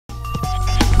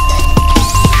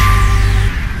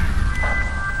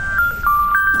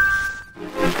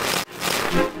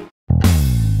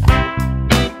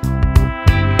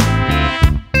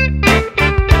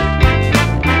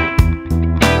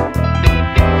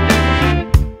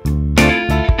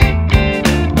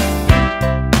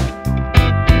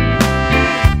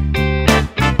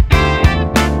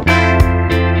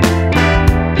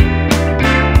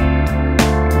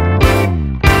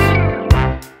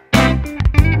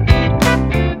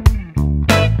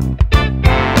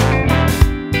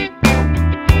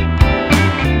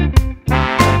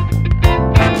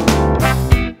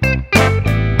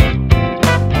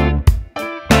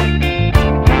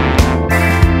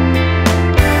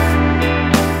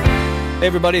Hey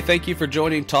everybody, thank you for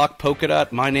joining Talk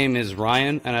Polkadot. My name is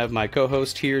Ryan, and I have my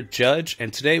co-host here, Judge,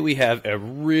 and today we have a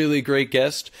really great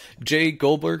guest, Jay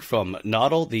Goldberg from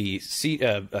Nodle, the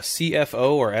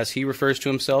CFO, or as he refers to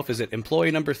himself. Is it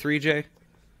employee number 3, Jay?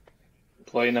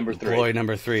 Employee number 3. Employee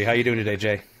number 3. How you doing today,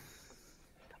 Jay?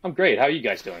 I'm great. How are you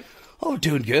guys doing? Oh,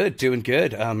 doing good, doing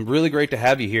good. Really great to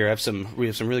have you here. We have some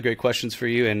really great questions for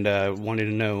you, and wanted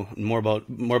to know more about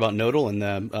Nodle and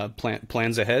the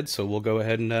plans ahead. So we'll go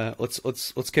ahead and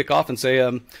let's kick off and say,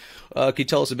 can you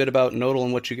tell us a bit about Nodle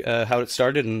and how it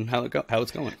started and how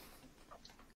it's going?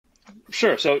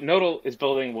 Sure. So Nodle is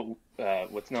building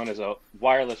what's known as a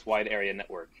wireless wide area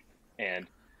network, and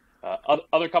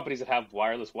other companies that have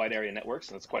wireless wide area networks,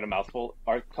 and it's quite a mouthful,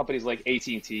 are companies like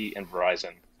AT&T and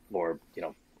Verizon, or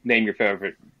name your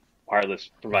favorite wireless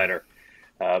provider.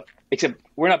 Except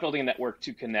we're not building a network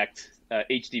to connect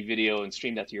HD video and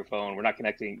stream that to your phone. We're not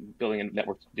building a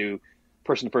network to do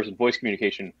person-to-person voice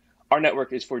communication. Our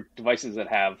network is for devices that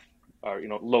are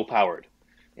low powered.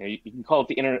 You can call it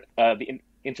the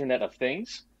Internet of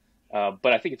Things,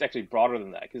 but I think it's actually broader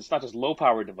than that, because it's not just low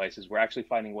powered devices. We're actually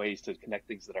finding ways to connect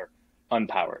things that are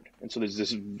unpowered. And so there's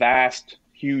this vast,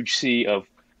 huge sea of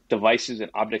devices and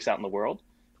objects out in the world.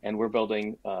 And we're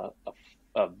building a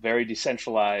very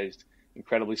decentralized,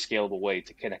 incredibly scalable way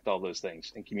to connect all those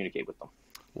things and communicate with them.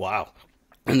 Wow.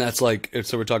 And that's so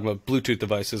we're talking about Bluetooth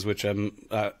devices, which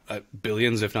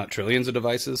billions, if not trillions of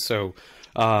devices. So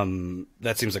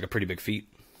that seems like a pretty big feat.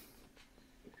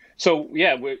 So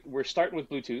yeah, we're starting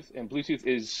with Bluetooth, and Bluetooth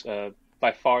is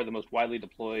by far the most widely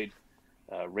deployed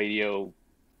radio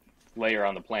layer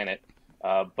on the planet.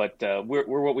 But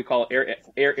we're what we call air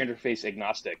interface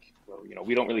agnostic. So,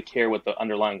 we don't really care what the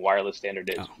underlying wireless standard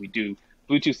is. Oh. We do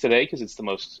Bluetooth today because it's the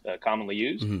most commonly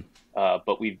used. Mm-hmm.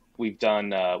 But we can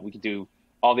do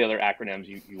all the other acronyms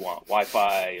you want: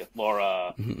 Wi-Fi,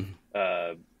 LoRa, mm-hmm.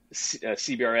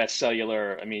 CBRS,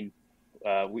 cellular. I mean,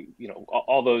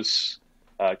 all those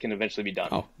can eventually be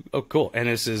done. Oh, cool. And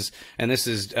this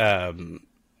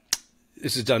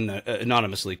is done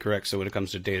anonymously, correct? So when it comes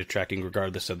to data tracking,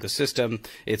 regardless of the system,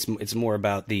 it's more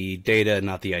about the data,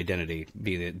 not the identity,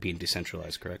 being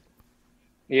decentralized, correct?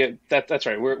 Yeah, that's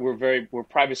right. We're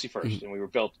privacy first, mm-hmm. and we were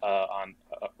built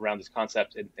around this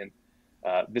concept, and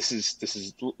this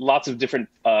is lots of different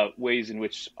ways in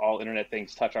which all Internet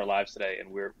things touch our lives today, and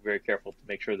we're very careful to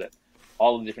make sure that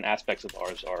all of the different aspects of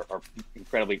ours are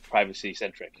incredibly privacy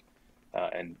centric,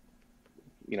 and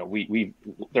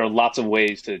there are lots of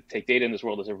ways to take data in this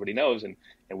world, as everybody knows, and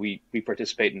we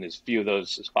participate in as few of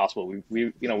those as possible.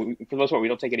 We for the most part, we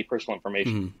don't take any personal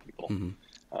information mm-hmm. from people, mm-hmm.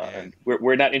 And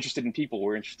we're not interested in people.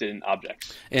 We're interested in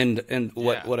objects. And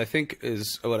what I think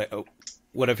is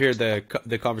what I've heard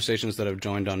the conversations that I've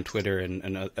joined on Twitter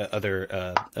and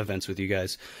other events with you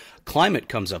guys, climate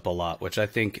comes up a lot, which I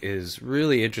think is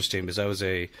really interesting, because I was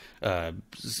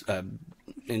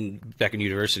back in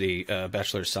university,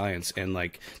 Bachelor of Science, and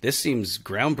this seems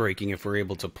groundbreaking if we're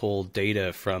able to pull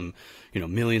data from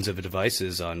millions of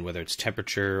devices on whether it's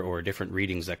temperature or different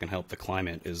readings that can help the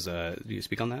climate. Do you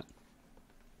speak on that?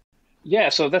 Yeah,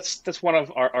 so that's one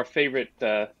of our favorite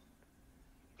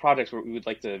projects where we would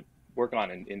like to work on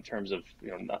in terms of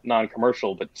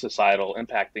non-commercial but societal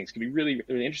impact. Things can be really,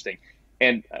 really interesting,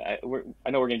 and I know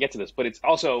we're going to get to this, but it's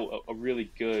also a really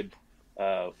good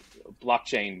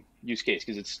blockchain use case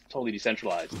because it's totally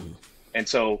decentralized. Mm-hmm. And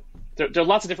so there are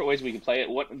lots of different ways we can play it.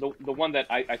 The one that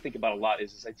I think about a lot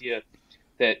is this idea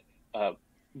that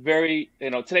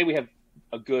today we have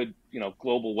a good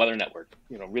global weather network,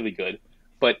 really good,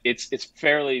 but it's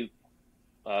fairly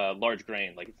large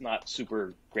grain. Like, it's not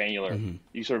super granular. Mm-hmm.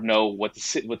 You sort of know what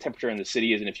temperature in the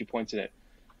city is, and if you point in it.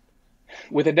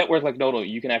 With a network like Nodle,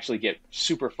 you can actually get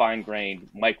super fine grained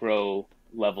micro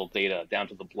level data down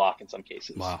to the block in some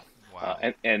cases. Wow.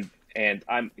 And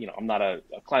I'm not a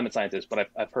climate scientist, but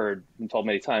I've been told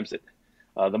many times that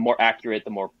the more accurate,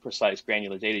 the more precise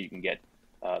granular data you can get,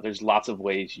 there's lots of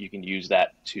ways you can use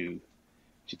that to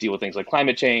deal with things like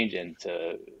climate change and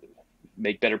to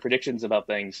make better predictions about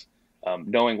things.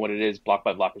 Knowing what it is block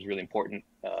by block is really important.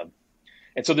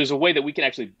 And so there's a way that we can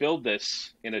actually build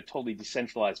this in a totally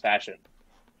decentralized fashion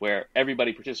where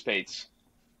everybody participates.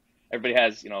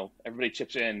 Everybody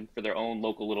chips in for their own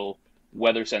local little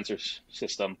weather sensor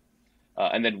system.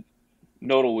 And then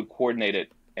Nodle would coordinate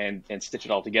it and stitch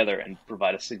it all together and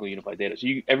provide a single unified data. So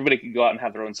everybody can go out and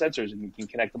have their own sensors, and you can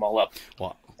connect them all up.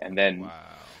 Wow. And then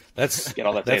get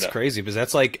all that that's data. crazy, because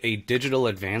that's like a digital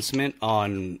advancement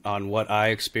on what I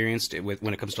experienced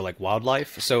when it comes to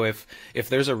wildlife. So if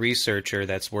there's a researcher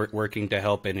that's working to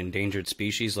help an endangered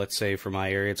species, let's say for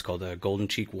my area it's called a golden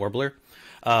cheek warbler,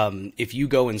 If you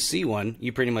go and see one,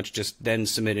 you pretty much just then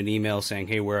submit an email saying,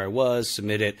 hey, where I was,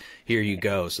 submit it, here you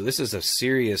go. So this is a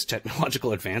serious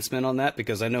technological advancement on that,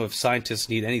 because I know if scientists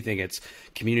need anything, it's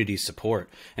community support.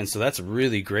 And so that's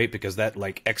really great, because that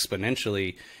like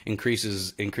exponentially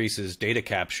increases data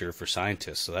capture for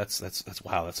scientists. So that's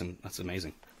wow, that's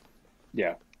amazing.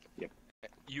 Yeah. Yep.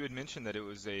 You had mentioned that it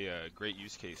was a great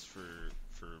use case for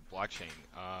blockchain.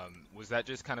 Was that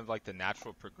just kind of like the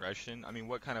natural progression? I mean,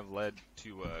 what kind of led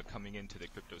to coming into the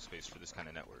crypto space for this kind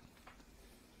of network?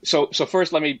 So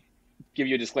first, let me give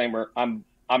you a disclaimer. I'm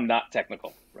not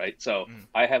technical, right? So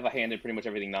I have a hand in pretty much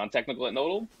everything non-technical at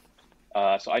Nodle.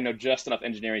 So I know just enough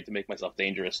engineering to make myself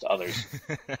dangerous to others.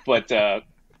 But the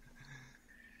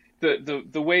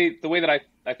way that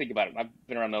I think about it, I've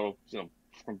been around Nodle,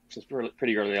 from since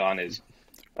pretty early on, is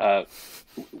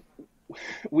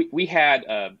we had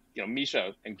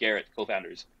Misha and Garrett,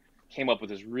 co-founders, came up with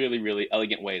this really, really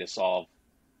elegant way to solve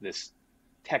this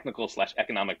technical /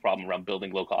 economic problem around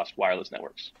building low-cost wireless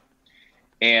networks.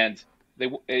 And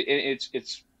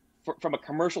it's from a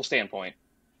commercial standpoint,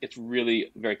 it's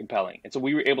really very compelling. And so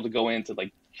we were able to go into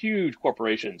like huge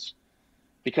corporations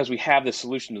because we have this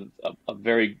solution to a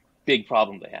very big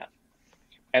problem they have.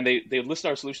 And they list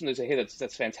our solution. They say, hey,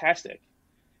 that's fantastic.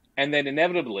 And then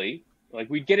inevitably, like,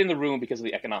 we'd get in the room because of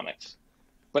the economics.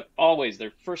 But always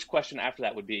their first question after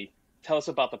that would be, tell us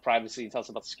about the privacy and tell us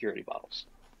about the security models.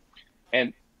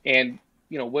 And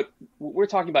what we're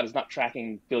talking about is not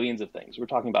tracking billions of things. We're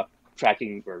talking about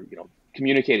tracking or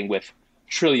communicating with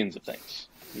trillions of things.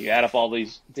 You add up all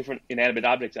these different inanimate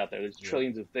objects out there. There's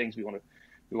trillions of things we want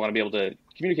to be able to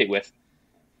communicate with.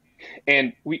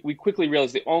 And we quickly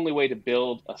realized the only way to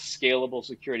build a scalable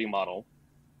security model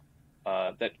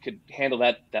that could handle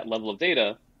that level of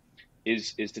data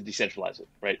is to decentralize it,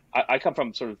 right? I come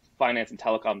from sort of finance and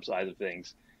telecom side of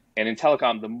things. And in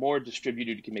telecom, the more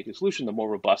distributed you can make a solution, the more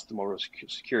robust, the more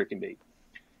secure it can be.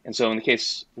 And so in the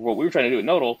case of what we were trying to do at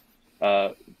Nodle,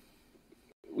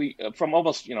 we from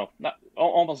almost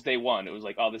almost day one, it was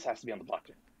like, oh, this has to be on the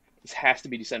blockchain. This has to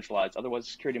be decentralized, otherwise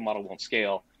the security model won't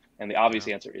scale. And the obvious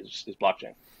answer is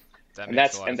blockchain.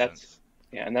 Makes a lot of sense.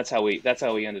 Yeah, and that's how we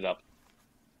ended up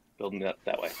building it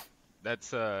that way.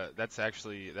 That's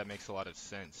actually, that makes a lot of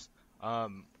sense.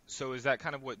 So is that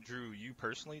kind of what drew you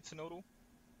personally to Nodle?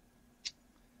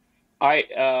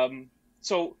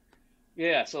 So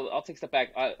I'll take a step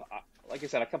back. Like I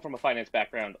said, I come from a finance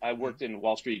background. I worked in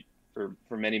Wall Street for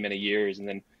many, many years, and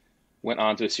then went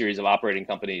on to a series of operating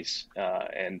companies.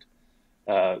 I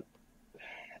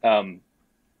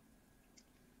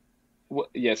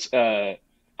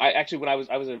actually, when I was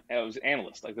an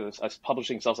analyst, I was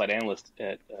publishing sell-side analyst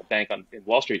at a bank in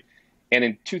Wall Street, and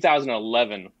in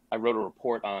 2011 I wrote a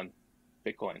report on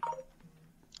Bitcoin.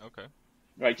 Okay.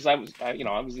 Right, because I was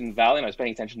in the Valley and I was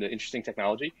paying attention to interesting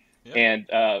technology, and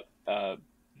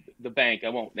the bank, I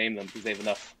won't name them because they have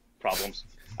enough problems.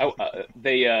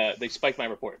 They spiked my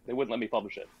report. They wouldn't let me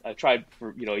publish it. I tried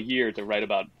for a year to write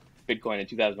about Bitcoin in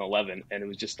 2011, and it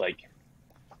was just like,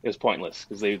 it was pointless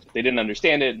because they didn't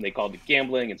understand it, and they called it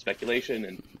gambling and speculation.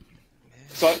 And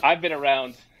so I've been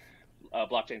around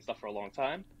blockchain stuff for a long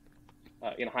time.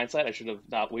 In hindsight, I should have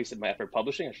not wasted my effort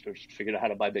publishing. I should have just figured out how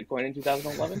to buy Bitcoin in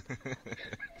 2011.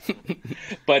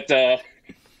 But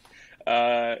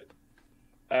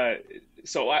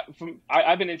so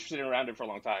I've been interested in around it for a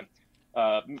long time.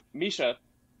 Misha,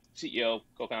 CEO,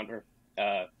 co-founder,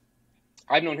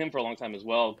 I've known him for a long time as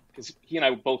well, because he and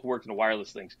I both worked in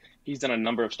wireless things. He's done a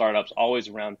number of startups, always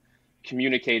around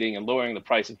communicating and lowering the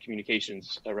price of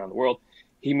communications around the world.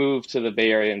 He moved to the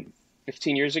Bay Area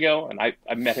 15 years ago, and I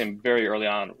met him very early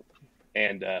on,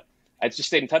 and I just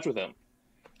stayed in touch with him.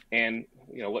 And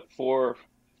 4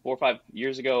 or 5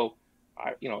 years ago,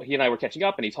 he and I were catching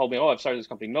up, and he told me, "Oh, I've started this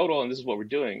company, Nodle, and this is what we're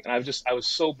doing." And I was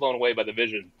so blown away by the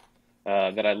vision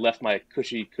that I left my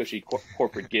cushy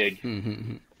corporate gig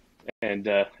and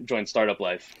joined startup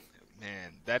life.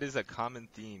 Man, that is a common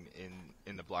theme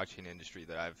in the blockchain industry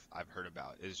that I've heard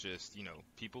about. Is just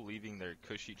people leaving their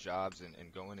cushy jobs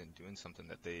and going and doing something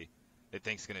that they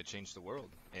think is going to change the world.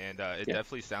 And it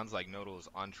definitely sounds like Nodle is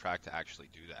on track to actually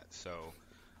do that. So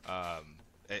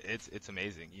it's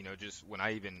amazing. Just when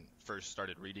I even first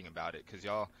started reading about it, because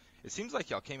it seems like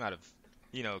y'all came out of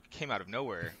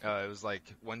nowhere. It was like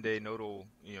one day Nodle,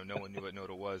 no one knew what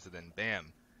Nodle was, and then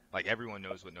bam, like everyone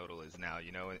knows what Nodle is now,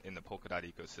 in the Polkadot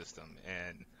ecosystem.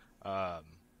 And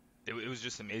it was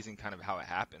just amazing kind of how it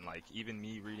happened. Like even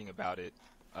me reading about it,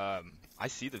 I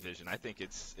see the vision. I think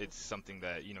it's something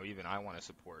that even I want to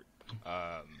support.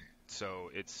 So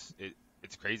it's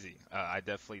crazy. I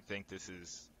definitely think this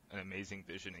is an amazing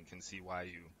vision and can see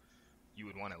why you you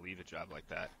would want to leave a job like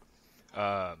that.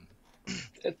 Um,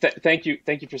 Thank you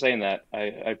for saying that. I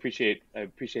appreciate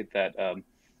that.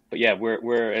 But yeah,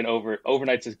 we're an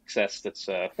overnight success that's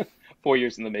 4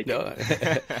 years in the making. No,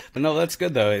 but no, that's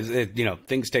good though.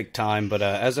 Things take time.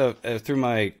 But through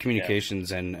my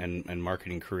communications and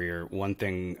marketing career, one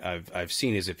thing I've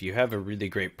seen is if you have a really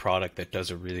great product that does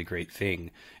a really great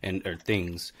thing or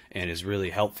things and is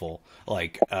really helpful,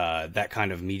 like that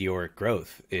kind of meteoric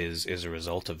growth is a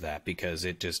result of that, because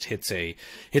it just hits a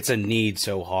need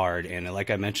so hard. And like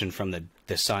I mentioned, from the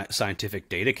scientific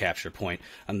data capture point,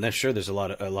 I'm not sure there's a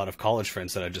lot of college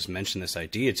friends that I just mentioned this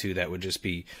idea to that would just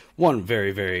be one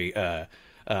very, very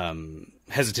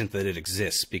hesitant that it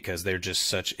exists, because they're just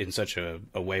such a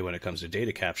way when it comes to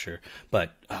data capture.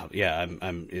 But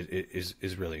it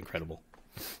is really incredible.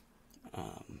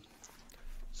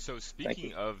 So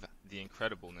speaking of the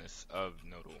incredibleness of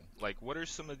Nodle, like what are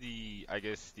some of the, I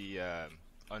guess, the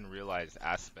unrealized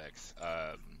aspects?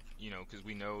 Because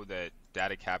we know that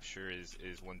data capture is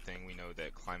one thing. We know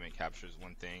that climate capture is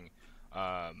one thing.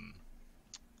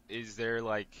 Is there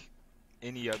like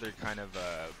any other kind of,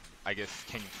 I guess,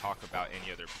 can you talk about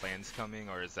any other plans coming,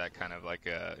 or is that kind of like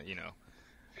a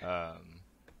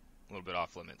little bit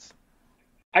off limits?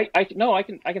 No, I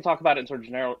can talk about it in sort of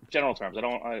general terms. I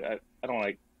don't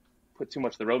like put too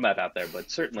much of the roadmap out there, but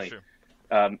certainly, Sure.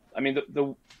 I mean,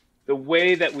 the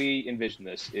way that we envision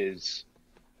this is,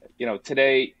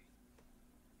 today,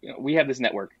 we have this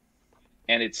network,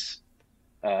 and it's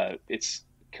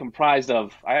comprised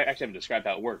of, I actually haven't described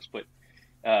how it works, but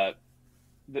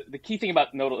the key thing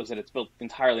about Nodle is that it's built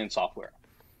entirely in software,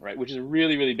 right? Which is a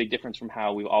really, really big difference from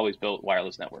how we've always built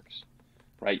wireless networks,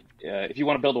 right? If you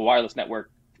want to build a wireless network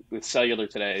with cellular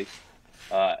today,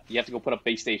 you have to go put up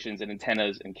base stations and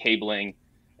antennas and cabling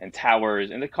and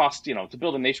towers, and it costs, to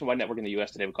build a nationwide network in the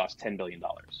U.S. today would cost $10 billion.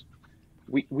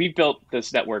 We built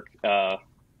this network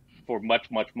for much,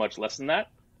 much, much less than that.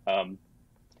 And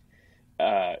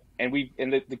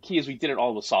the key is we did it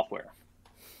all with software.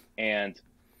 And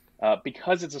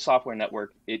because it's a software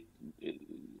network, it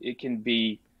can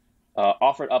be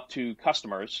offered up to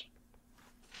customers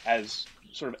as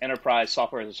sort of enterprise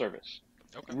software as a service.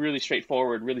 Okay. Really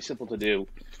straightforward, really simple to do.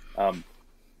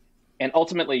 And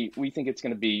ultimately, we think it's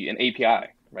going to be an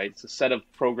API, right? It's a set of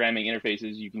programming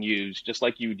interfaces you can use, just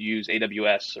like you'd use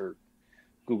AWS or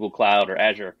Google Cloud or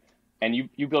Azure. And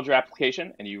you build your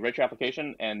application, and you write your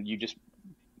application, and you just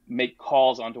make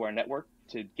calls onto our network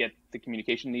to get the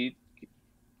communication need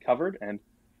covered, and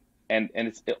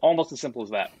it's almost as simple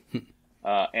as that.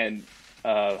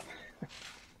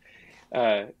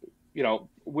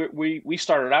 We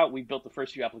started out, we built the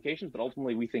first few applications, but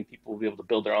ultimately we think people will be able to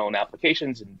build their own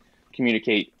applications and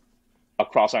communicate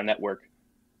across our network,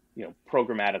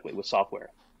 programmatically with software.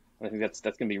 And I think that's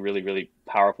going to be really, really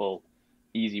powerful,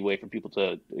 easy way for people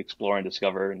to explore and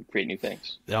discover and create new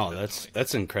things. No,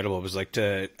 that's incredible. It was like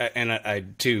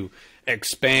to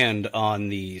expand on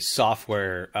the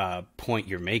software point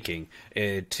you're making,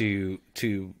 to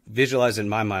visualize in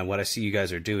my mind what I see you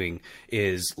guys are doing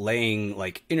is laying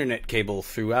like internet cable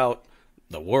throughout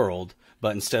the world,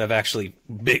 but instead of actually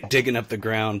digging up the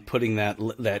ground, putting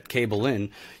that cable in,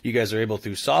 you guys are able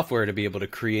through software to be able to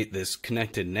create this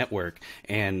connected network.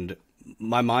 And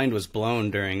my mind was blown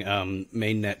during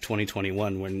MainNet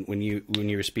 2021 when you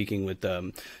were speaking with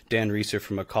Dan Reeser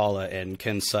from Akala and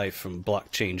Ken Seif from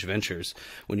Blockchain Ventures,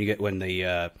 when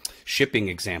the shipping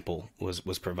example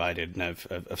was provided. And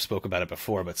I've spoke about it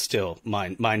before, but still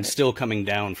mine's still coming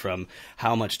down from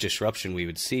how much disruption we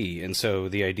would see. And so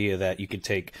the idea that you could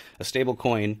take a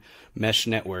stablecoin mesh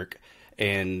network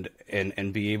and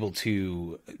be able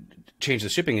to change the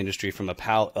shipping industry from a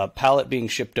pallet being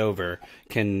shipped over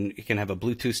can have a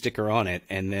Bluetooth sticker on it,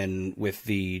 and then with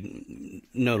the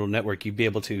Nodle network you'd be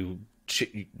able to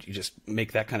you just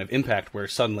make that kind of impact where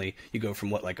suddenly you go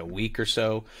from like a week or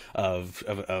so of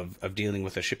dealing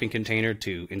with a shipping container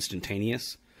to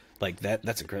instantaneous. Like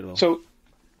that's incredible. So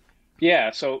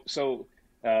yeah, so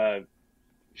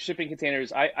shipping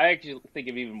containers, I actually think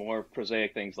of even more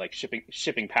prosaic things like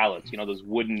shipping pallets, those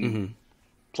wooden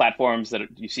platforms that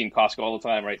you see in Costco all the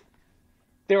time, right?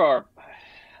 There are,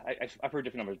 I've heard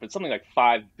different numbers, but something like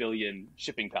 5 billion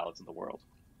shipping pallets in the world.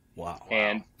 Wow.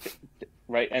 And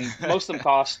right, and most of them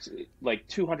cost like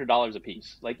 $200 a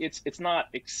piece. Like it's not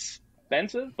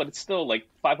expensive, but it's still like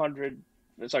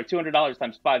 $200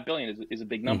 times 5 billion is a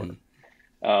big number.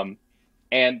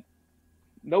 And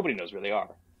nobody knows where they are.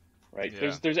 Right.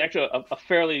 Yeah. There's actually a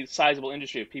fairly sizable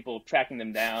industry of people tracking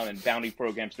them down and bounty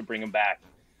programs to bring them back,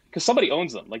 because somebody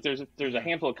owns them. Like there's a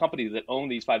handful of companies that own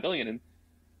these 5 billion,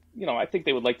 and I think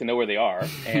they would like to know where they are.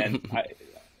 And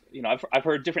I've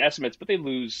heard different estimates, but they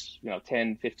lose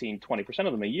 10, 15, 20%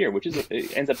 of them a year, which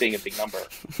it ends up being a big number.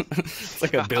 It's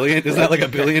like $1 billion. Isn't that like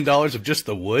 $1 billion of just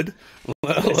the wood?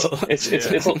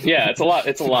 It's a lot.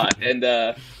 It's a lot,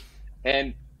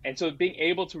 and so being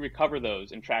able to recover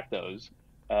those and track those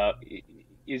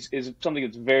is something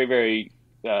that's very, very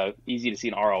easy to see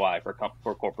an ROI for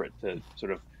corporate to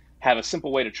sort of have a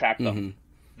simple way to track them.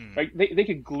 Mm-hmm. Right? They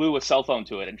could glue a cell phone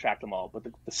to it and track them all, but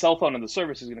the cell phone and the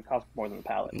service is going to cost more than the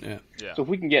pallet. Yeah. So if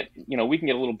we can get a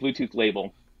little Bluetooth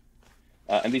label,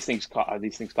 and these things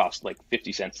cost like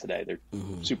 50 cents today. They're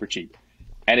super cheap,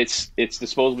 and it's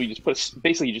disposable. You just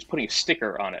basically just putting a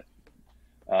sticker on it,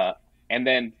 and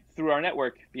then through our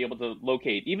network, be able to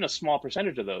locate even a small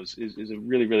percentage of those is a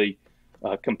really, really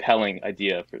compelling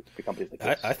idea for companies like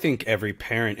this. I think every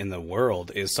parent in the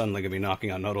world is suddenly going to be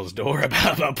knocking on Nodle's door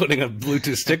about putting a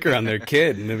Bluetooth sticker on their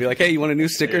kid, and they'll be like, "Hey, you want a new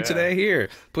sticker today? Here,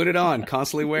 put it on.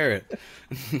 Constantly wear it."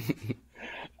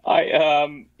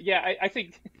 I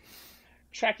think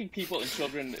tracking people and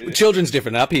children. Children's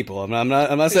different, not people. I'm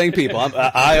not saying people.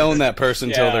 I own that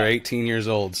person until they're 18 years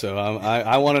old. So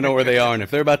I want to know where they are, and if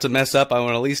they're about to mess up, I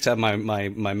want to at least have my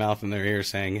mouth in their ear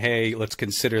saying, "Hey, let's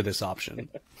consider this option."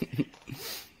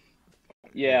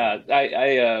 Yeah, like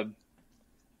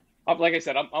I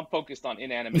said, I'm focused on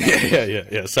inanimate.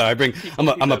 Yeah. So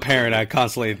I'm a parent. I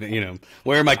constantly,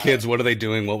 where are my kids? What are they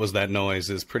doing? What was that noise?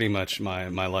 Is pretty much my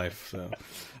life. So.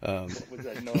 What was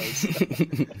that noise?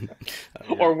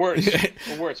 Or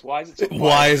worse, why is it so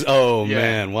quiet?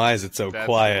 Why is it so That's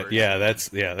quiet? worse.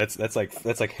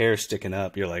 That's like hair sticking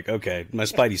up. You're like, okay, my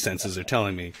spidey senses are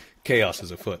telling me chaos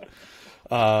is afoot.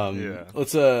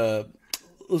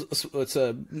 Let's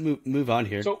move on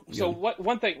here. So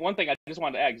one thing I just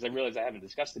wanted to add, because I realized I haven't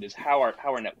discussed it, is how our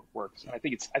network works. And I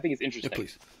think it's interesting.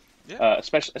 Yeah,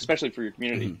 please. Especially for your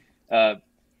community.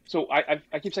 So I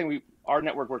keep saying our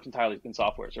network works entirely in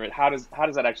software. So right, how does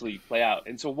that actually play out?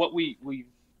 And so what we've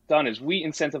done is we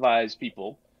incentivize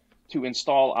people to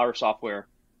install our software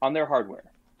on their hardware.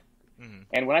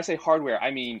 And when I say hardware,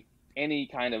 I mean any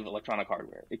kind of electronic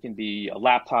hardware. It can be a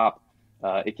laptop.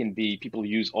 It can be people who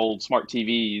use old smart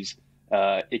TVs.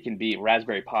 It can be a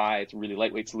Raspberry Pi. It's a really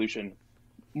lightweight solution.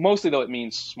 Mostly, though, it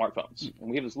means smartphones. And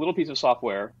we have this little piece of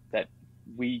software that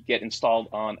we get installed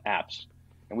on apps.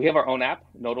 And we have our own app,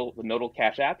 the Nodle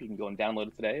Cash app. You can go and download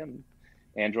it today on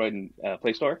Android and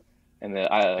Play Store and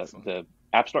the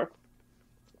App Store.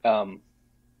 But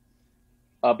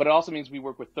it also means we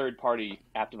work with third-party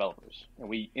app developers, and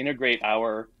we integrate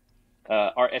our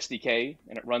SDK,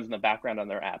 and it runs in the background on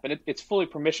their app. And it's fully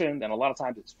permissioned, and a lot of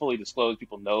times it's fully disclosed.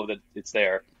 People know that it's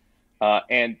there.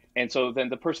 And so then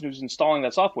the person who's installing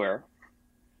that software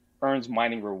earns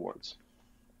mining rewards.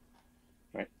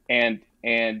 Right? And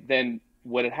then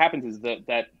what happens is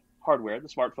that hardware, the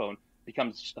smartphone,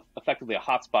 becomes effectively a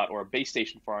hotspot or a base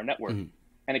station for our network, and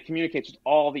it communicates with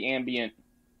all the ambient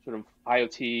sort of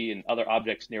IoT and other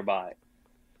objects nearby.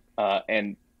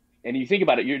 And you think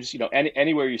about it, you're just,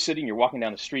 anywhere you're sitting, you're walking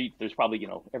down the street, there's probably,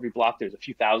 every block there's a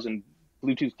few thousand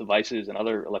Bluetooth devices and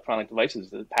other electronic devices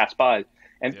that pass by.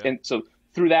 And so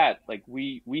through that, like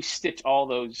we stitch all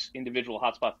those individual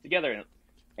hotspots together,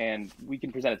 and we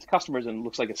can present it to customers, and it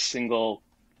looks like a single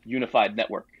unified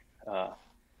network.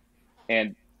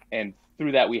 And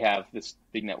through that, we have this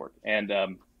big network.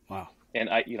 And wow. And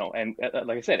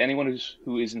like I said, anyone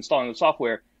who is installing the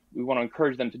software, we want to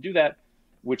encourage them to do that,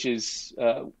 which is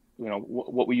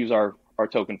what we use our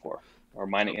token for. Our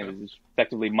mining, and it's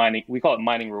effectively mining. We call it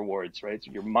mining rewards, right?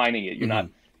 So you're mining it. You're not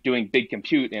doing big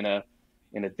compute in a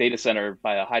data center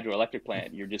by a hydroelectric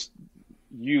plant. You're just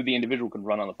the individual can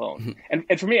run on the phone. And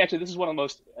for me, actually, this is one of the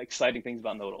most exciting things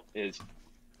about Nodle is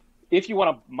if you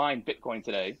want to mine Bitcoin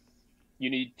today, you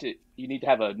need to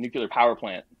have a nuclear power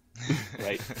plant.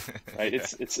 Right.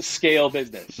 It's a scale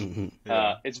business.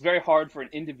 It's very hard for an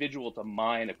individual to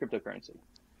mine a cryptocurrency.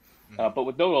 But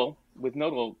with Nodle,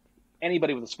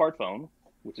 anybody with a smartphone,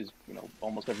 which is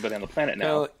almost everybody on the planet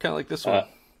now, kind of like this one.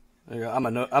 I'm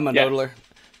a Nodler.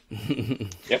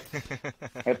 Yep.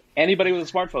 Anybody with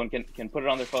a smartphone can put it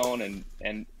on their phone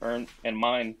and earn and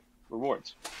mine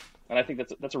rewards. And I think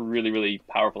that's a really, really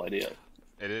powerful idea.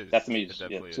 It is. That to me is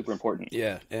super important.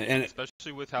 Yeah, and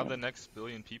especially with how the next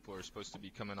billion people are supposed to be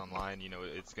coming online,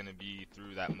 it's going to be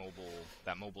through that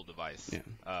mobile device,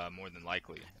 more than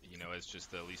likely. It's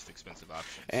just the least expensive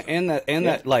option.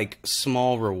 That like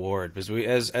small reward,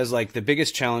 because as like the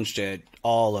biggest challenge to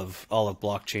all of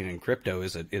blockchain and crypto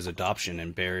is adoption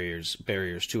and barriers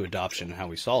to adoption and how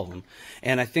we solve them.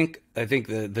 And I think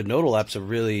the Nodle app's a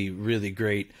really, really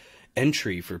great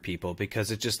entry for people,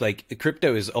 because it's just like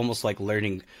crypto is almost like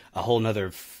learning a whole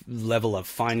nother level of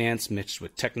finance mixed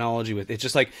with technology. With it's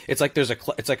just like it's like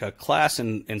it's like a class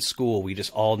in school we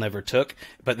just all never took,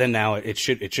 but then now it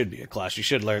should be a class you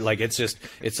should learn. Like it's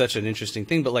such an interesting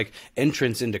thing. But like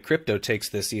entrance into crypto takes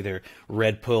this either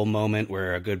red pill moment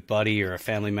where a good buddy or a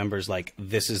family member is like,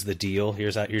 this is the deal,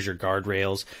 here's your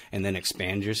guardrails, and then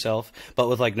expand yourself. But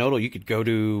with like Nodle, you could go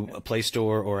to a Play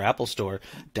Store or Apple Store,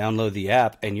 download the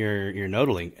app, and you're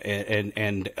nodling.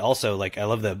 And also, like, I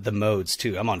love the modes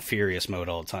too. I'm on furious mode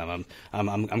all the time.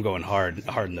 I'm going hard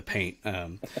in the paint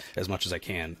as much as I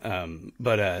can.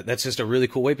 But that's just a really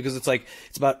cool way, because it's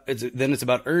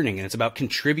about earning, and it's about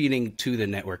contributing to the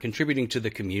network, contributing to the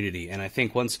community. And I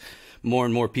think once more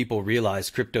and more people realize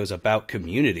crypto is about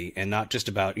community and not just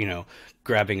about,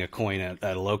 grabbing a coin at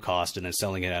a low cost and then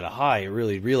selling it at a high, I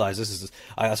really realize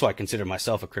that's why I consider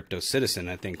myself a crypto citizen.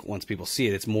 I think once people see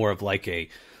it, it's more of like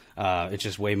it's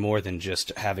just way more than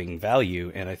just having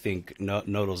value. And I think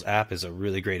Nodle's app is a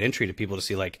really great entry to people to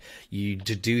see, like, to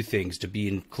do things, to be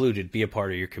included, be a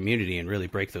part of your community, and really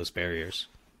break those barriers.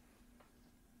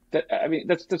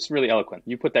 That's really eloquent.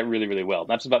 You put that really, really well.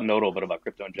 Not just about Nodle, but about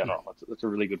crypto in general. That's a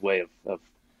really good way of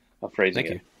phrasing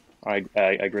it. I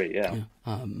agree. Yeah.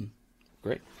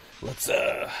 Great. Let's.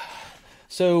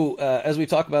 So as we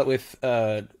talk about with,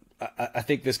 I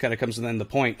think this kind of comes to then the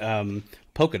point.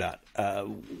 Polkadot.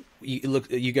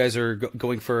 You guys are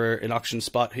going for an auction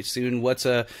spot soon.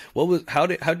 How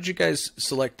did you guys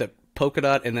select the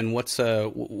Polkadot, and then what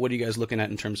are you guys looking at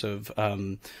in terms of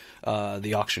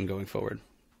the auction going forward?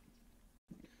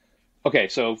 Okay,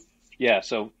 so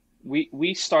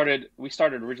we started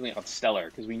originally on Stellar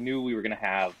because we knew we were going to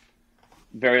have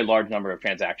very large number of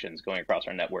transactions going across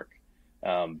our network,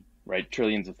 right?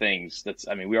 Trillions of things.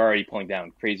 We're already pulling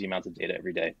down crazy amounts of data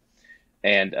every day,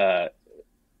 and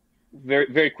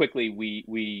very very quickly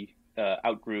we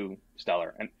outgrew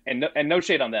Stellar, and no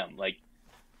shade on them. Like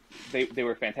they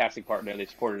were a fantastic partner. They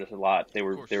supported us a lot. They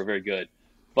were very good,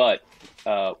 but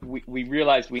we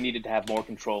realized we needed to have more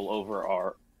control over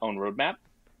our own roadmap.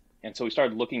 And so we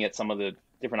started looking at some of the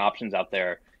different options out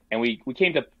there, and we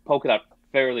came to Polkadot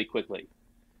fairly quickly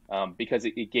because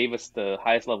it gave us the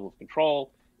highest level of control.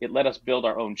 It let us build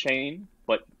our own chain,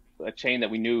 but a chain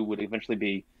that we knew would eventually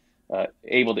be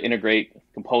able to integrate,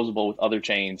 composable with other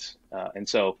chains. And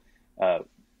so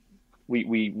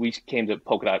we came to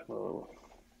Polkadot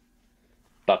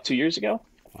about 2 years ago.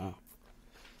 Wow.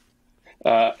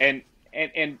 And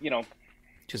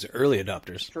because early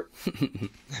adopters. I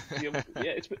think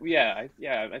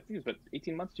it was about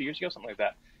 18 months, 2 years ago, something like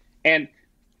that. And,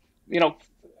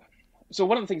 so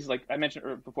one of the things, like I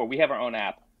mentioned before, we have our own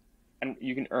app, and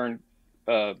you can earn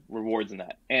rewards in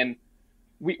that. And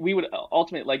we would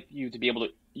ultimately like you to be able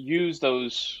to use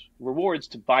those rewards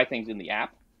to buy things in the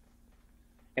app.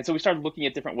 And so we started looking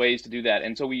at different ways to do that.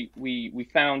 And so we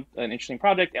found an interesting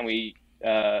project, and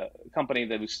a company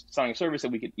that was selling a service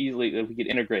that we could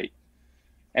integrate.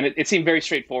 And it seemed very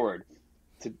straightforward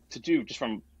to do, just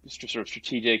from sort of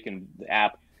strategic and the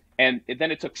app. And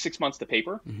then it took 6 months to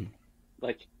paper,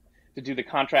 like to do the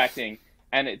contracting,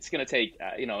 and it's going to take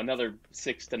another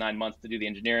 6 to 9 months to do the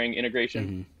engineering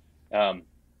integration. And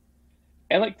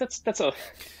like that's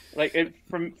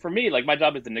for me, like my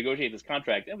job is to negotiate this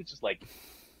contract. It was just like,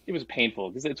 it was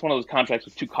painful because it's one of those contracts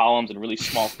with 2 columns and really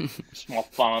small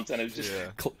fonts, and it was just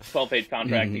 12-page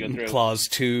contract to go through. Clause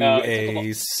 2A,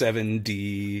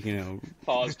 7D,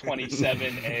 Clause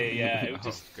 27A. Yeah, it was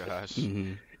just. Oh gosh.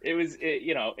 It was,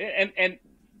 and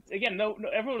again, no,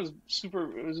 everyone was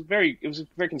super. It was a very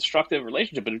constructive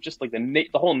relationship, but it was just like the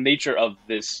whole nature of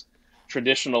this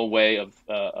traditional way of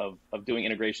doing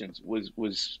integrations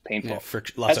was painful. Yeah,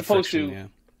 lots of friction. Yeah.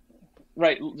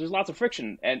 Right, there's lots of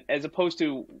friction, and as opposed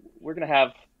to we're going to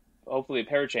have hopefully a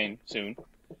parachain soon,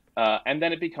 and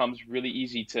then it becomes really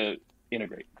easy to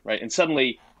integrate, right? And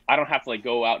suddenly I don't have to like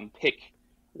go out and pick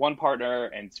one partner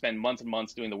and spend months and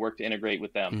months doing the work to integrate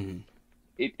with them.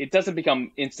 It doesn't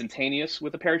become instantaneous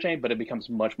with a parachain, but it becomes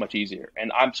much, much easier.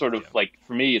 And I'm sort of like,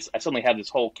 for me, I suddenly have this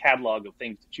whole catalog of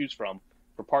things to choose from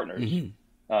for partners.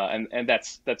 And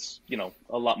that's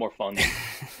a lot more fun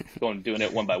than doing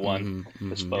it one by one.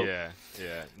 Bespoke. Yeah.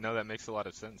 No, that makes a lot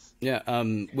of sense. Yeah.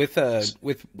 With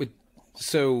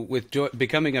So with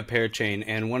becoming a parachain,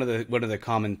 and one of the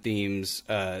common themes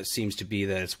seems to be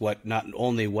that it's not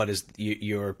only what is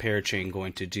your parachain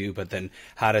going to do, but then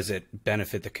how does it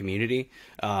benefit the community?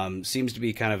 Seems to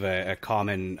be kind of a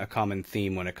common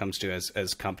theme when it comes to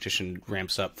as competition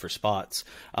ramps up for spots.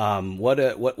 What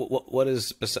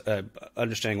is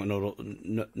understanding what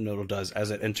Nodle does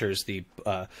as it enters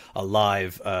a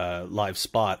live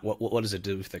spot? What does it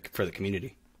do for the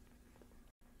community?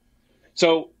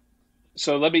 So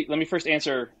let me first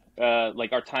answer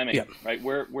like our timing, Yep. right?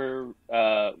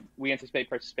 We anticipate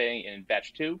participating in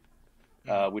batch 2,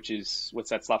 which is what's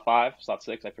that, slot 5, slot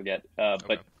 6, I forget.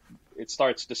 But it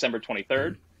starts December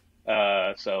 23rd.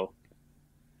 So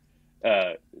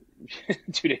 2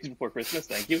 days before Christmas.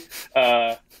 Thank you.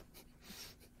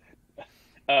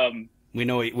 We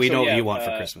know what you want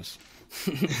for Christmas.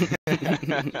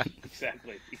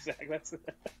 Exactly.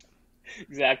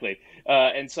 Exactly.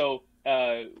 And so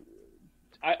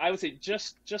I would say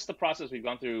just the process we've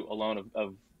gone through alone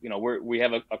of we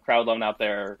have a crowd loan out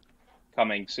there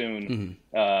coming soon.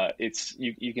 It's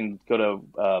you can go to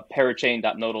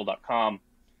parachain.nodle.com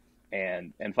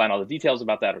and find all the details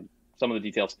about that, or some of the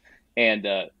details. And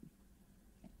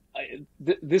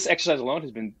this exercise alone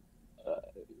has been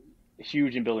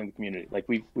huge in building the community. Like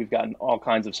we've gotten all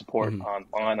kinds of support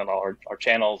online on all our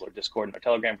channels, our Discord, and our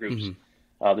Telegram groups.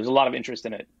 There's a lot of interest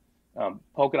in it.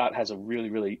 Polkadot has a really,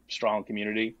 really strong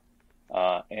community,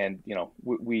 and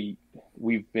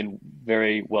we've been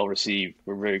very well received.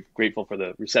 We're very grateful for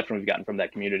the reception we've gotten from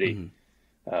that community.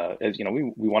 As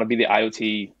we want to be the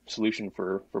IoT solution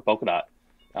for Polkadot,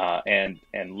 and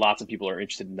lots of people are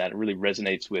interested in that. It really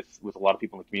resonates with a lot of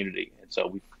people in the community, and so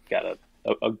we've got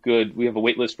we have a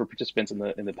wait list for participants in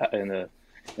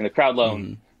the crowd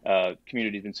loan.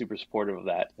 Community's been super supportive of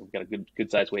that. We've got a good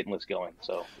sized waiting list going.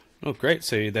 So. Oh, great!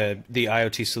 So the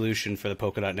IoT solution for the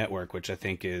Polkadot network, which I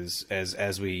think is as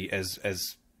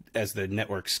the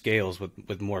network scales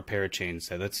with more parachains,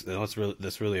 so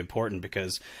that's really important,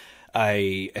 because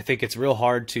I think it's real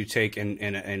hard to take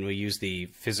and we use the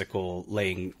physical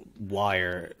laying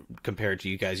wire compared to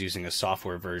you guys using a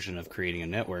software version of creating a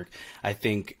network. I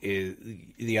think the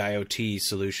IoT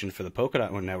solution for the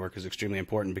Polkadot network is extremely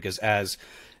important, because as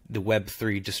the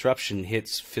Web3 disruption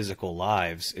hits physical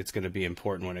lives, it's going to be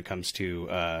important when it comes to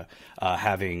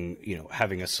having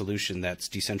a solution that's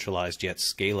decentralized yet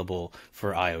scalable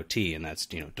for IoT, and that's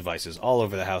devices all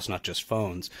over the house, not just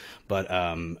phones. But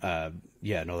that's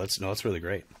really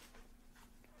great.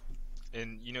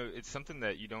 And it's something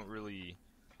that you don't really,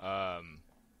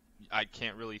 I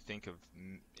can't really think of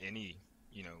any,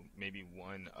 maybe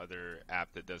one other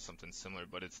app that does something similar,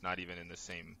 but it's not even in the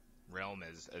same realm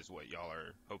as what y'all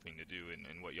are hoping to do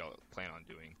and what y'all plan on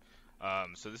doing.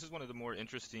 So this is one of the more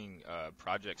interesting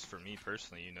projects for me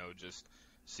personally, just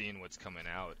seeing what's coming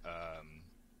out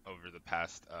over the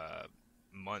past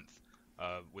month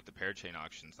with the parachain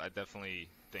auctions. I definitely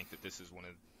think that this is one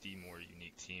of the more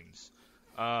unique teams.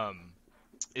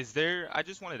 I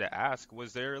just wanted to ask,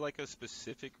 was there like a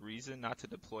specific reason not to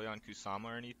deploy on Kusama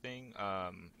or anything?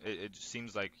 It just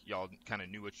seems like y'all kind of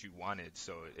knew what you wanted,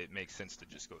 so it makes sense to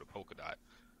just go to Polkadot.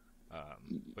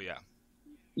 But yeah.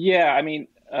 Yeah, I mean,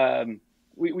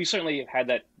 we certainly had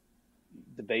that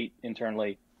debate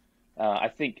internally. I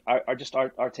think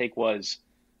our take was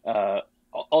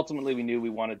ultimately we knew we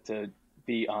wanted to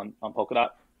be on Polkadot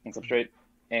and Substrate,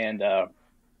 and our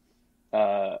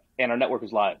network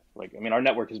is live. Our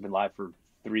network has been live for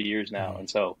 3 years now, and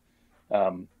so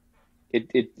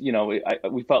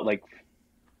we felt like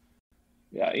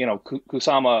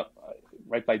Kusama,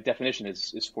 right, by definition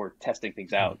is for testing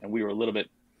things out, and we were a little bit.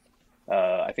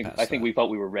 I think we felt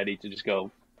we were ready to just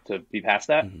go to be past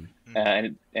that,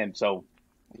 and so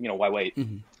why wait?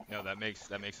 No, that makes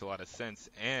a lot of sense,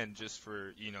 and just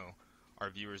for our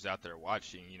viewers out there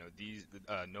watching,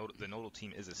 the Nodle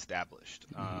team is established,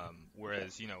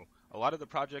 whereas a lot of the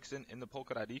projects in the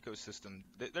Polkadot ecosystem,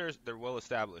 they're well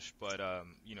established, but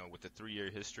with the 3-year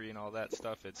history and all that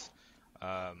stuff, it's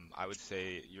I would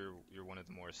say you're one of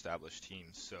the more established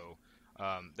teams. So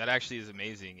that actually is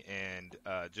amazing, and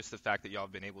just the fact that y'all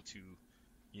have been able to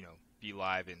be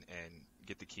live and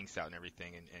get the kinks out and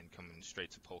everything, and coming straight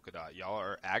to Polkadot, y'all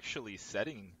are actually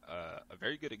setting a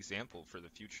very good example for the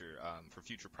future, for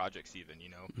future projects even.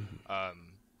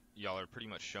 Y'all are pretty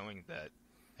much showing that,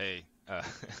 hey,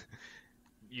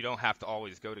 you don't have to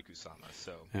always go to Kusama.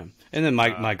 So yeah. And then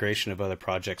migration of other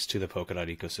projects to the Polkadot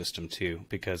ecosystem too,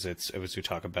 because it's as we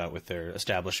talk about with their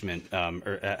establishment,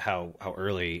 or at how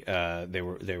early they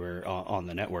were on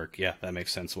the network. Yeah, that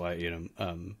makes sense. Why yeah.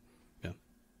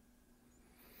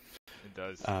 It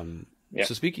does. Yeah.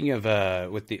 So speaking of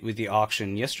with the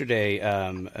auction yesterday,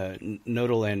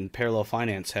 Nodle and Parallel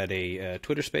Finance had a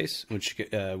Twitter space, which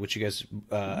you guys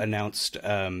announced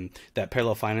that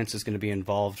Parallel Finance is going to be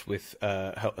involved with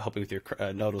helping with your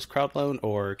Nodle's crowd loan.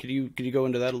 Or could you go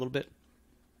into that a little bit?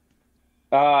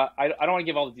 I don't want to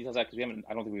give all the details out because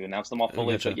I don't think we've announced them all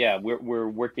fully. Gotcha. But yeah, we're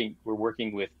working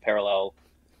with Parallel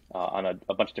on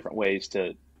a bunch of different ways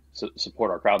to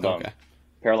support our crowd loan. Okay.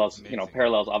 Parallel's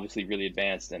obviously really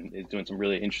advanced and is doing some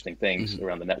really interesting things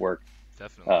around the network.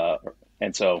 Definitely.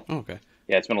 And so, Okay.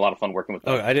 yeah, it's been a lot of fun working with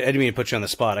them. Oh, I didn't mean to put you on the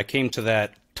spot. I came to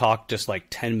that talk just like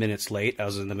 10 minutes late. I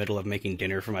was in the middle of making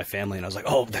dinner for my family, and I was like,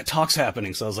 oh, that talk's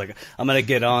happening. So I was like, I'm going to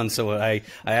get on. So I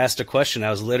asked a question. I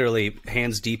was literally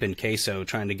hands deep in queso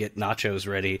trying to get nachos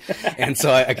ready. And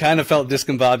so I kind of felt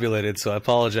discombobulated. So I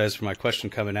apologize for my question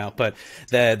coming out. But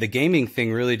the gaming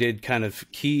thing really did kind of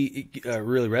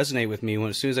really resonate with me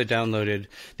as soon as I downloaded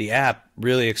the app.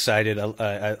 Really excited.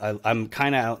 I'm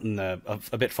kind of out in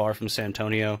a bit far from San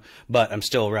Antonio, but I'm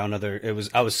still around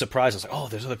I was surprised. I was like, oh,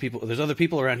 there's other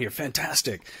people around here.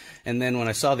 Fantastic. And then when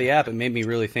I saw the app, it made me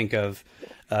really think of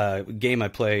a game I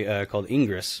play called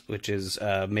Ingress, which is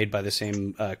made by the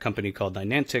same company called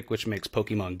Niantic, which makes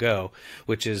Pokemon Go,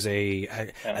 which is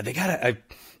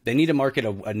they need to market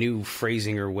a new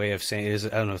phrasing or way of saying it. I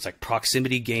don't know. It's like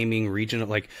proximity gaming, regional,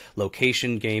 like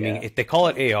location gaming. Yeah. They call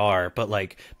it AR, but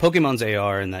like Pokemon's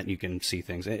AR, and that you can see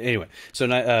things. Anyway, so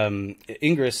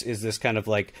Ingress is this kind of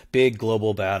like big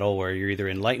global battle where you're either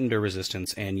enlightened or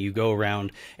resistance, and you go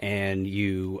around and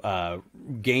you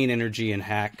gain energy and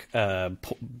hack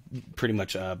pretty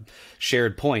much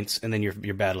shared points, and then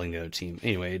you're battling the other team.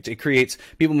 Anyway, it creates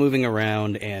people moving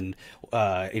around, and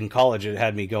in college it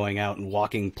had me going out and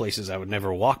walking places I would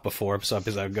never walk before, so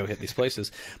because I would go hit these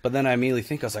places. But then I immediately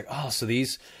think, I was like, oh, so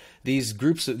these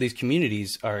groups, these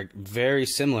communities are very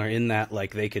similar in that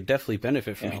like they could definitely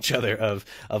benefit from each other of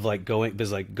like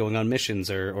going on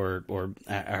missions or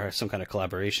some kind of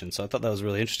collaboration. So I thought that was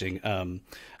really interesting,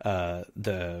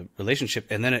 the relationship.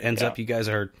 And then it ends up you guys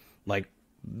are like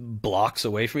blocks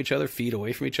away from each other, feet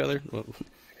away from each other.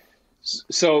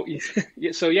 So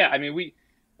yeah, I mean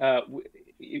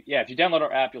if you download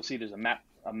our app, you'll see there's a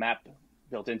map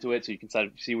built into it, so you can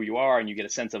see where you are, and you get a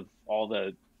sense of all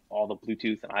the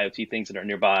Bluetooth and IoT things that are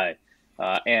nearby.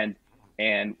 And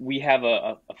we have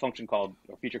a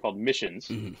feature called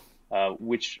missions,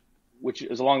 which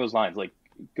is along those lines, like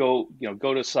go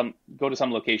to some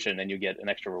location and you get an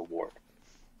extra reward.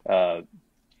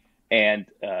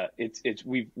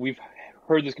 We've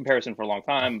heard this comparison for a long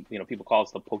time. People call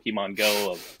us the Pokemon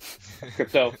Go of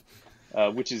crypto,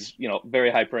 which is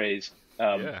very high praise.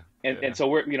 And so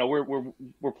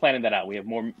we're planning that out. We have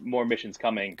more missions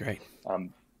coming. Great.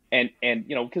 And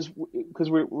because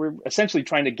we're essentially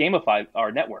trying to gamify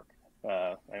our network,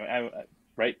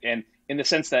 right? And in the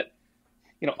sense that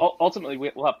ultimately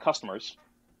we'll have customers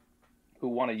who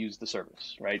want to use the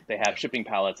service, right? They have shipping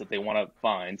pallets that they want to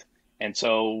find, and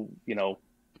so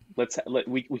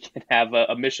we can have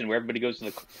a mission where everybody goes to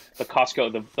the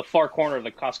Costco, the far corner of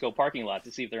the Costco parking lot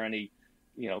to see if there are any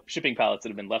shipping pallets that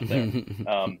have been left there.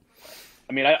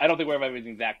 I mean, I don't think we're ever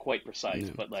anything that quite precise,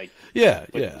 but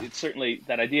it's certainly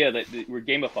that idea that we're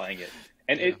gamifying it,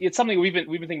 and it's something we've been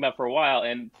thinking about for a while.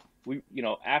 And we,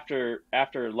 after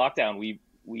lockdown,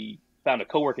 we found a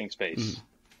co-working space,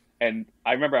 and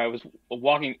I remember I was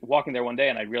walking there one day,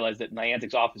 and I realized that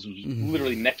Niantic's office was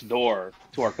literally next door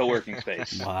to our co-working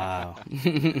space. Wow!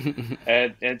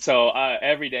 and so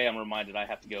every day I'm reminded I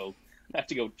have to go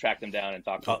track them down and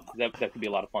talk to them. That could be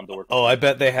a lot of fun to work with. I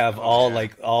bet they have all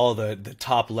the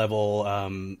top level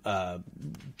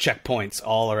checkpoints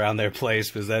all around their place,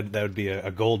 because that would be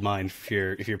a gold mine if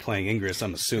you're playing Ingress,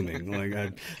 I'm assuming.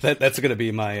 That's going to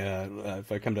be my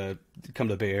if I come to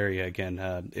the Bay Area again,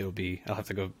 I'll have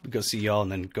to go see y'all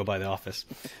and then go by the office,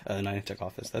 the Niantic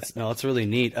office. That's really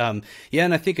neat. And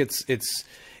I think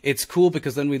it's cool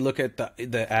because then we look at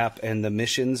the app and the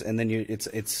missions, and then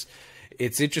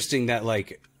it's interesting that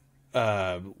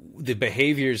the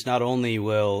behaviors not only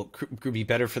will be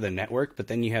better for the network, but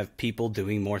then you have people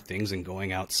doing more things and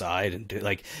going outside and do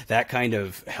like that kind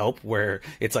of help where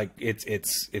it's like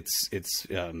it's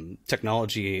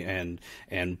technology and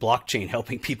blockchain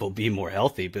helping people be more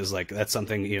healthy, because like that's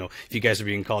something, if you guys are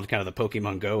being called kind of the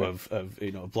Pokemon Go of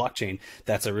blockchain,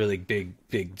 that's a really big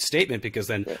big statement, because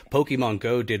then Pokemon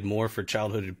Go did more for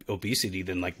childhood obesity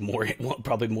than like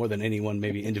probably more than any one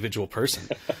maybe individual person.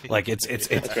 Like it's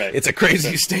a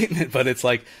crazy statement, but it's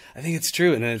like, I think it's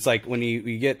true. And then it's like when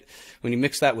you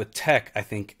mix that with tech, I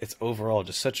think it's overall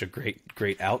just such a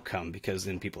great outcome, because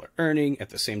then people are earning at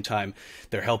the same time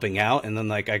they're helping out. And then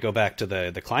like I go back to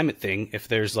the climate thing. If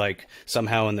there's like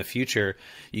somehow in the future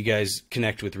you guys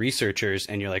connect with researchers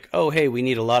and you're like, oh, hey, we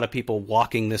need a lot of people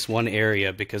walking this one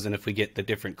area, because then if we get the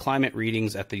different climate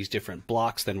readings at these different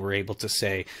blocks, then we're able to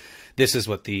say, this is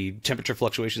what the temperature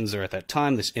fluctuations are at that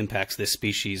time. This impacts this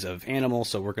species of animal,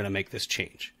 so we're going to make this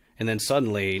change. And then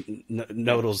suddenly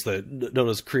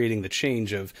Nodle's creating the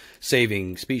change of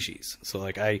saving species. So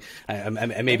like I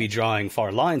may be drawing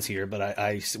far lines here, but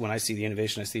I when I see the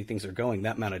innovation, I see things are going,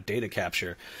 that amount of data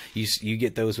capture, you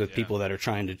get those with people that are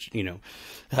trying to,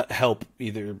 help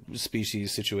either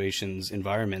species, situations,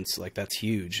 environments, like that's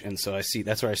huge. And so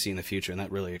that's where I see in the future, and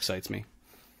that really excites me.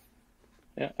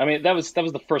 Yeah. I mean, that was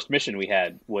the first mission we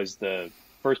had, was the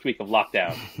first week of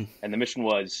lockdown. And the mission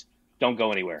was, don't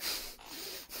go anywhere.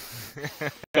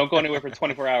 Don't go anywhere for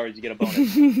 24 hours. You get a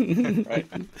bonus, right?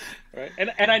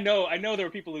 And I know there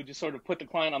were people who just sort of put the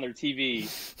client on their TV,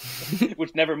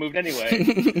 which never moved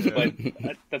anyway.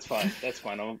 But that's fine. That's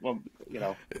fine.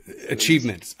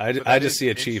 Achievements. I just see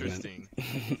achievement.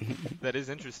 That is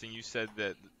interesting. You said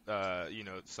that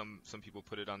some people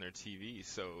put it on their TV,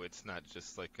 so it's not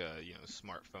just like a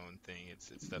smartphone thing. It's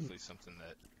definitely something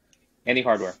that any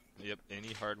hardware. Yep,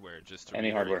 any hardware. Just to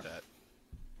any hardware. That.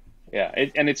 Yeah,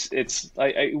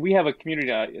 we have a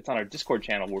community. It's on our Discord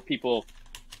channel where people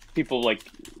like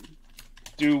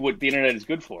do what the internet is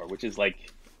good for, which is like,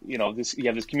 you have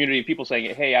this community of people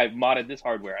saying, hey, I've modded this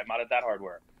hardware, I modded that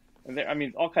hardware,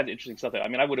 and all kinds of interesting stuff.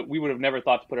 We would have never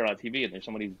thought to put it on TV, and there's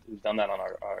somebody who's done that on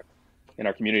in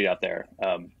our community out there.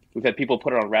 We've had people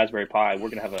put it on Raspberry Pi. We're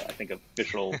gonna have I think,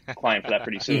 official client for that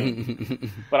pretty soon.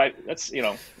 But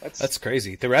that's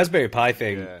crazy. The Raspberry Pi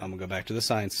thing. Yeah. I'm gonna go back to the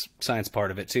science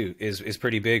part of it too. Is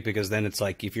pretty big, because then it's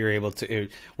like if you're able to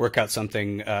work out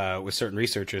something with certain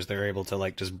researchers, they're able to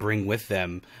like just bring with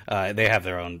them. They have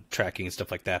their own tracking and stuff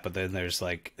like that. But then there's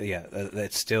like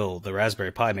that's still, the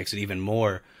Raspberry Pi makes it even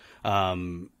more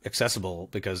accessible,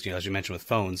 because as you mentioned with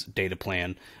phones, data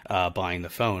plan, buying the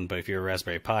phone. But if you're a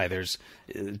Raspberry Pi, there's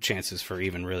chances for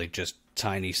even really just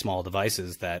tiny small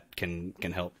devices that can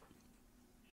help.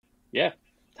 Yeah,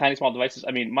 tiny small devices.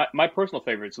 I mean, my personal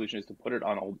favorite solution is to put it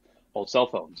on old cell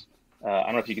phones. I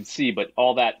don't know if you can see, but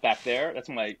all that back there, that's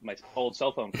my old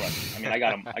cell phone collection. I mean, I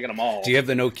got them all. Do you have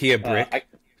the Nokia brick?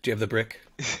 Do you have the brick?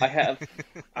 I have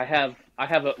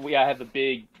the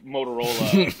big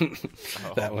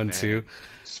Motorola. That one too.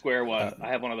 Square one. I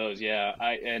have one of those. Yeah.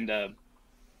 Eventually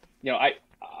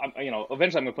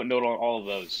I'm gonna put Nodle on all of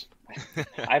those.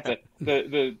 I have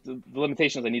the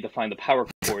limitations. I need to find the power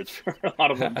cords for a lot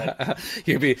of them. But...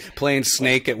 You'll be playing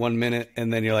Snake at 1 minute,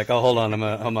 and then you're like, oh, hold on, I'm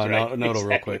on Nodle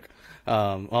real quick.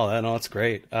 That's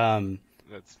great.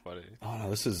 That's funny. Oh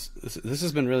no, this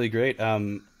has been really great.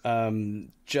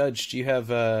 Judge, do you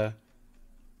have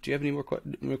any more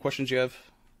questions you have?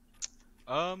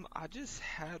 I just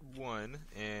had one,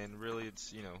 and really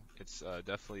it's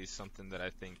definitely something that I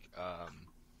think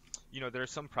there are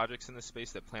some projects in this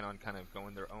space that plan on kind of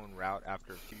going their own route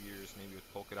after a few years, maybe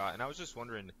with Polkadot. And I was just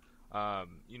wondering,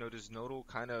 does Nodle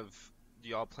do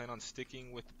y'all plan on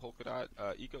sticking with the Polkadot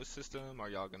ecosystem?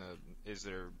 Is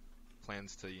there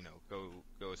plans to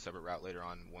go a separate route later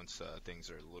on once things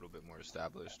are a little bit more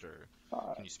established, or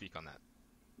can you speak on that?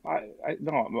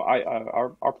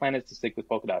 Our plan is to stick with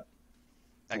Polkadot.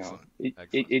 Excellent.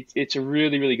 It's a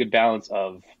really, really good balance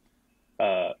of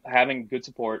having good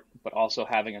support, but also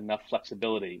having enough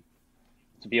flexibility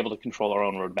to be able to control our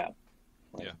own roadmap.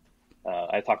 Right? Yeah.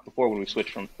 I talked before, when we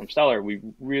switched from Stellar, we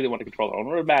really want to control our own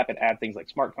roadmap and add things like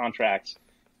smart contracts,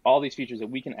 all these features that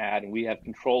we can add, and we have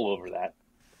control over that.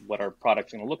 What our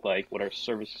product's going to look like, what our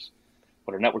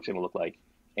network's going to look like,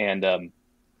 and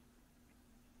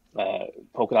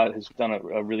Polkadot has done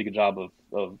a really good job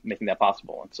of making that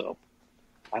possible. And so,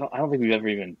 I don't think we've ever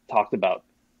even talked about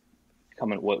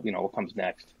what comes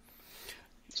next.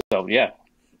 So yeah,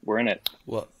 we're in it.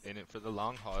 Well, in it for the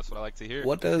long haul. That's what I like to hear.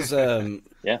 What does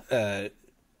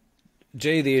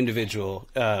Jay, the individual,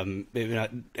 maybe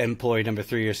not employee number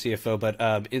 3 or CFO, but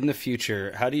in the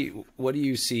future, what do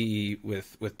you see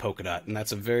with Polkadot? And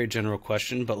that's a very general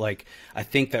question, but I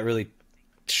think that really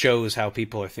shows how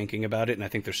people are thinking about it, and I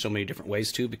think there's so many different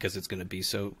ways too, because it's going to be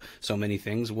so many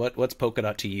things. What's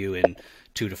Polkadot to you in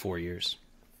 2 to 4 years?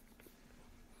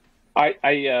 I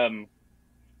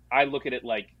look at it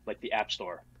like the App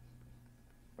Store,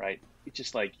 right? It's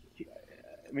just like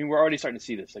I mean, we're already starting to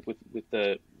see this, like with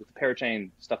the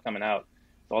parachain stuff coming out,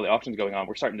 with all the auctions going on.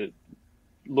 We're starting to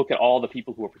look at all the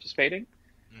people who are participating,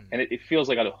 and it feels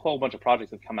like a whole bunch of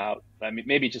projects have come out. I mean,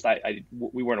 maybe just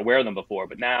we weren't aware of them before,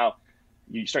 but now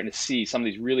you're starting to see some of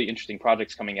these really interesting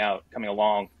projects coming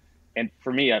along. And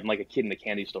for me, I'm like a kid in the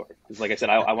candy store. Because like I said,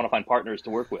 I want to find partners to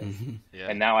work with. Yeah.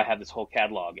 And now I have this whole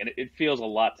catalog. And it feels a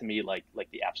lot to me like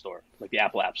the App Store, like the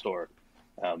Apple App Store.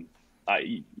 I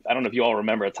don't know if you all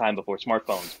remember a time before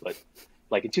smartphones, but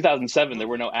like in 2007, there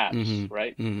were no apps,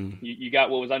 right? You got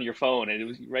what was on your phone, and it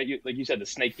was, right, like you said, the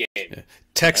snake game. Yeah.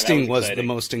 Texting was the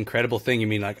most incredible thing. You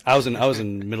mean, like I was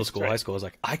in middle school, high school. I was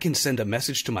like, I can send a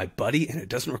message to my buddy, and it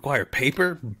doesn't require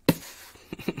paper.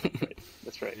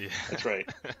 That's right. Yeah. That's right.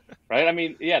 Right. I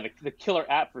mean, yeah, the killer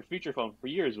app for feature phone for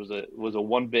years was a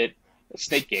 1-bit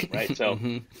snake game, right? So,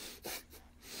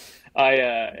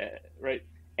 right,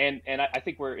 and I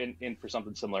think we're in for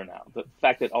something similar now. The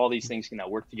fact that all these things can now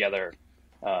work together,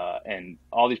 and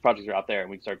all these projects are out there, and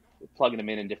we can start plugging them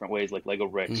in different ways, like Lego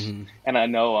bricks. And I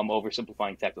know I'm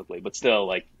oversimplifying technically, but still,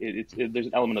 like there's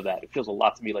an element of that. It feels a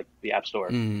lot to me like the App Store,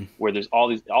 where there's all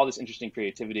this interesting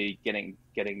creativity getting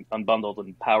unbundled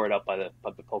and powered up by the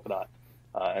Polkadot,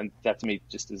 and that to me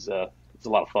just is it's a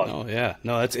lot of fun. Oh yeah,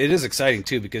 no, it is exciting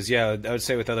too, because I would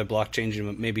say with other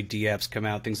blockchains, maybe DApps come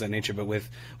out, things of that nature, but with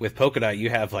Polkadot, you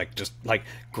have just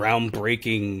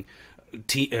groundbreaking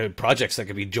projects that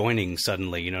could be joining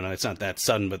suddenly. It's not that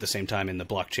sudden, but at the same time in the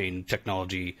blockchain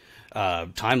technology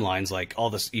timelines, like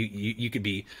all this, you could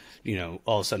be,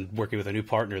 all of a sudden working with a new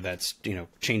partner that's,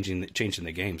 changing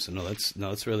the game. So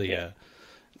that's really,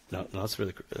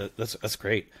 that's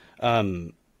great.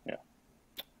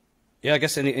 Yeah, I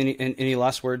guess any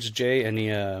last words, Jay?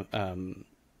 Anything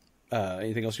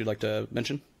else you'd like to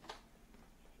mention?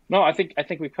 No, I think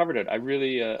we've covered it. I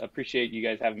really appreciate you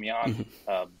guys having me on.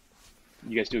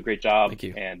 You guys do a great job. Thank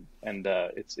you. And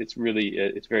it's really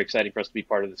it's very exciting for us to be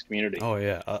part of this community. Oh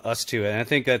yeah, us too. And I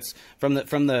think that's from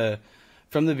the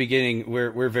beginning.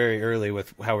 We're very early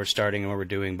with how we're starting and what we're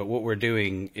doing, but what we're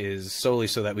doing is solely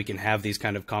so that we can have these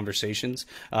kind of conversations.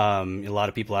 A lot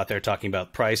of people out there talking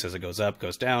about price as it goes up,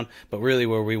 goes down, but really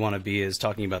where we want to be is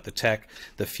talking about the tech,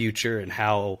 the future, and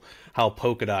how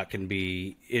Polkadot can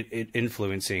be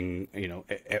influencing,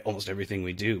 almost everything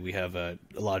we do. We have a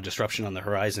lot of disruption on the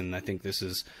horizon. I think this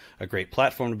is a great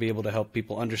platform to be able to help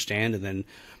people understand and then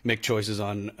make choices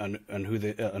on who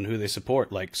they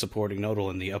support, like supporting Nodle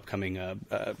in the upcoming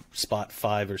spot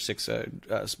 5 or 6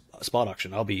 spot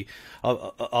auction. I'll be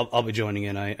joining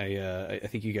in. I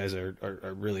think you guys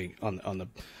are really on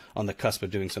the cusp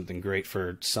of doing something great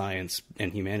for science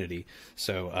and humanity.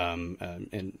 So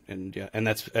and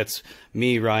that's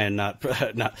me, Ryan,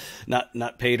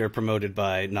 not paid or promoted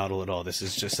by Nodle at all. This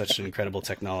is just such an incredible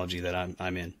technology that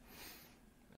I'm in.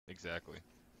 Exactly.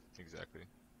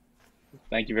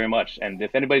 Thank you very much. And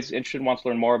if anybody's interested and wants to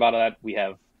learn more about that, we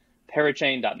have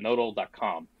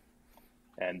parachain.nodle.com,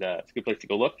 and it's a good place to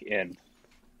go look. And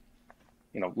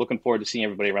looking forward to seeing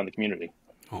everybody around the community.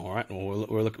 All right. Well,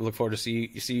 we're look forward to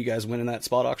see you guys winning that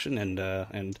spot auction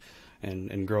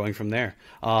and growing from there.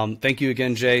 Thank you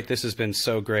again, Jay. This has been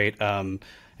so great. And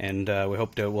we'll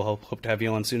hope to have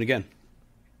you on soon again.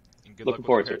 Looking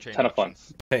forward to it. Ton of fun.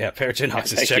 Yeah, parachain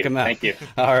auctions. Check them out. Thank you.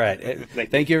 All right.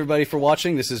 Thank you everybody for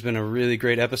watching. This has been a really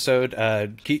great episode.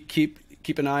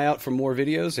 Keep an eye out for more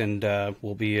videos, and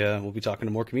we'll be talking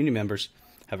to more community members.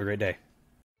 Have a great day.